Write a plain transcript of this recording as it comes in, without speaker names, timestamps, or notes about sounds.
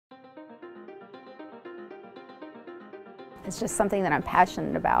It's just something that I'm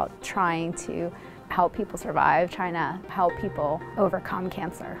passionate about, trying to help people survive, trying to help people overcome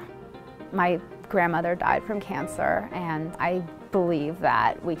cancer. My grandmother died from cancer, and I believe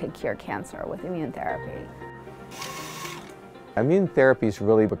that we could cure cancer with immune therapy. Immune therapy has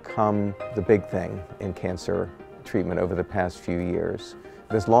really become the big thing in cancer treatment over the past few years.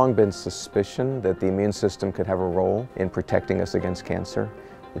 There's long been suspicion that the immune system could have a role in protecting us against cancer.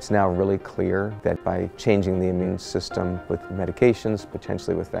 It's now really clear that by changing the immune system with medications,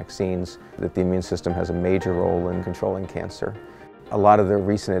 potentially with vaccines, that the immune system has a major role in controlling cancer. A lot of the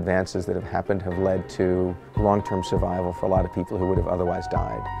recent advances that have happened have led to long-term survival for a lot of people who would have otherwise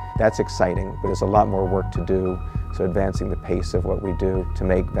died. That's exciting, but there's a lot more work to do, so advancing the pace of what we do to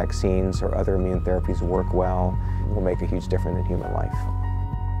make vaccines or other immune therapies work well will make a huge difference in human life.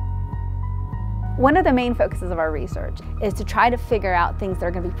 One of the main focuses of our research is to try to figure out things that are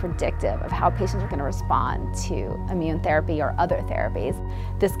going to be predictive of how patients are going to respond to immune therapy or other therapies.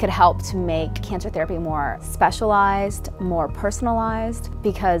 This could help to make cancer therapy more specialized, more personalized,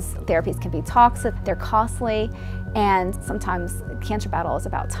 because therapies can be toxic, they're costly, and sometimes cancer battle is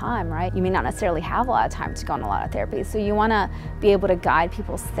about time, right? You may not necessarily have a lot of time to go on a lot of therapies, so you want to be able to guide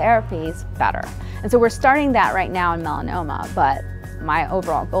people's therapies better. And so we're starting that right now in melanoma, but my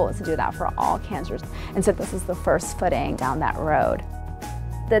overall goal is to do that for all cancers. And so this is the first footing down that road.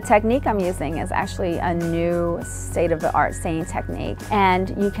 The technique I'm using is actually a new state-of-the-art staining technique, and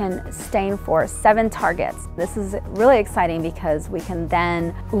you can stain for 7 targets. This is really exciting because we can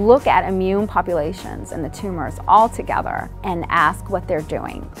then look at immune populations and the tumors all together and ask what they're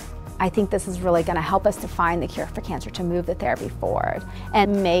doing. I think this is really going to help us to find the cure for cancer, to move the therapy forward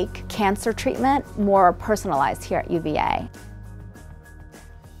and make cancer treatment more personalized here at UVA.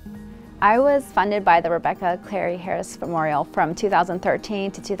 I was funded by the Rebecca Clary Harris Memorial from 2013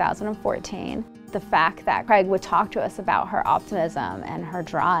 to 2014. The fact that Craig would talk to us about her optimism and her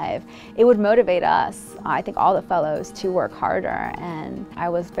drive, it would motivate us, I think all the fellows, to work harder, and I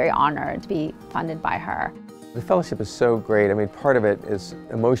was very honored to be funded by her. The fellowship is so great. I mean, part of it is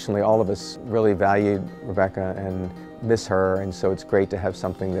emotionally all of us really valued Rebecca and miss her, and so it's great to have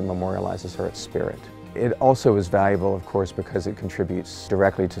something that memorializes her spirit. It also is valuable, of course, because it contributes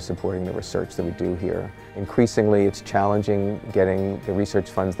directly to supporting the research that we do here. Increasingly, it's challenging getting the research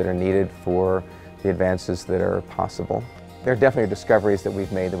funds that are needed for the advances that are possible. There are definitely discoveries that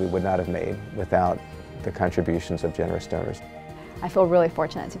we've made that we would not have made without the contributions of generous donors. I feel really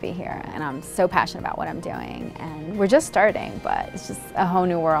fortunate to be here, and I'm so passionate about what I'm doing. And we're just starting, but it's just a whole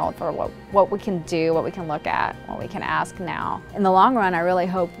new world for what we can do, what we can look at, what we can ask now. In the long run, I really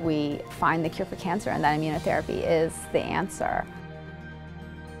hope we find the cure for cancer, and that immunotherapy is the answer.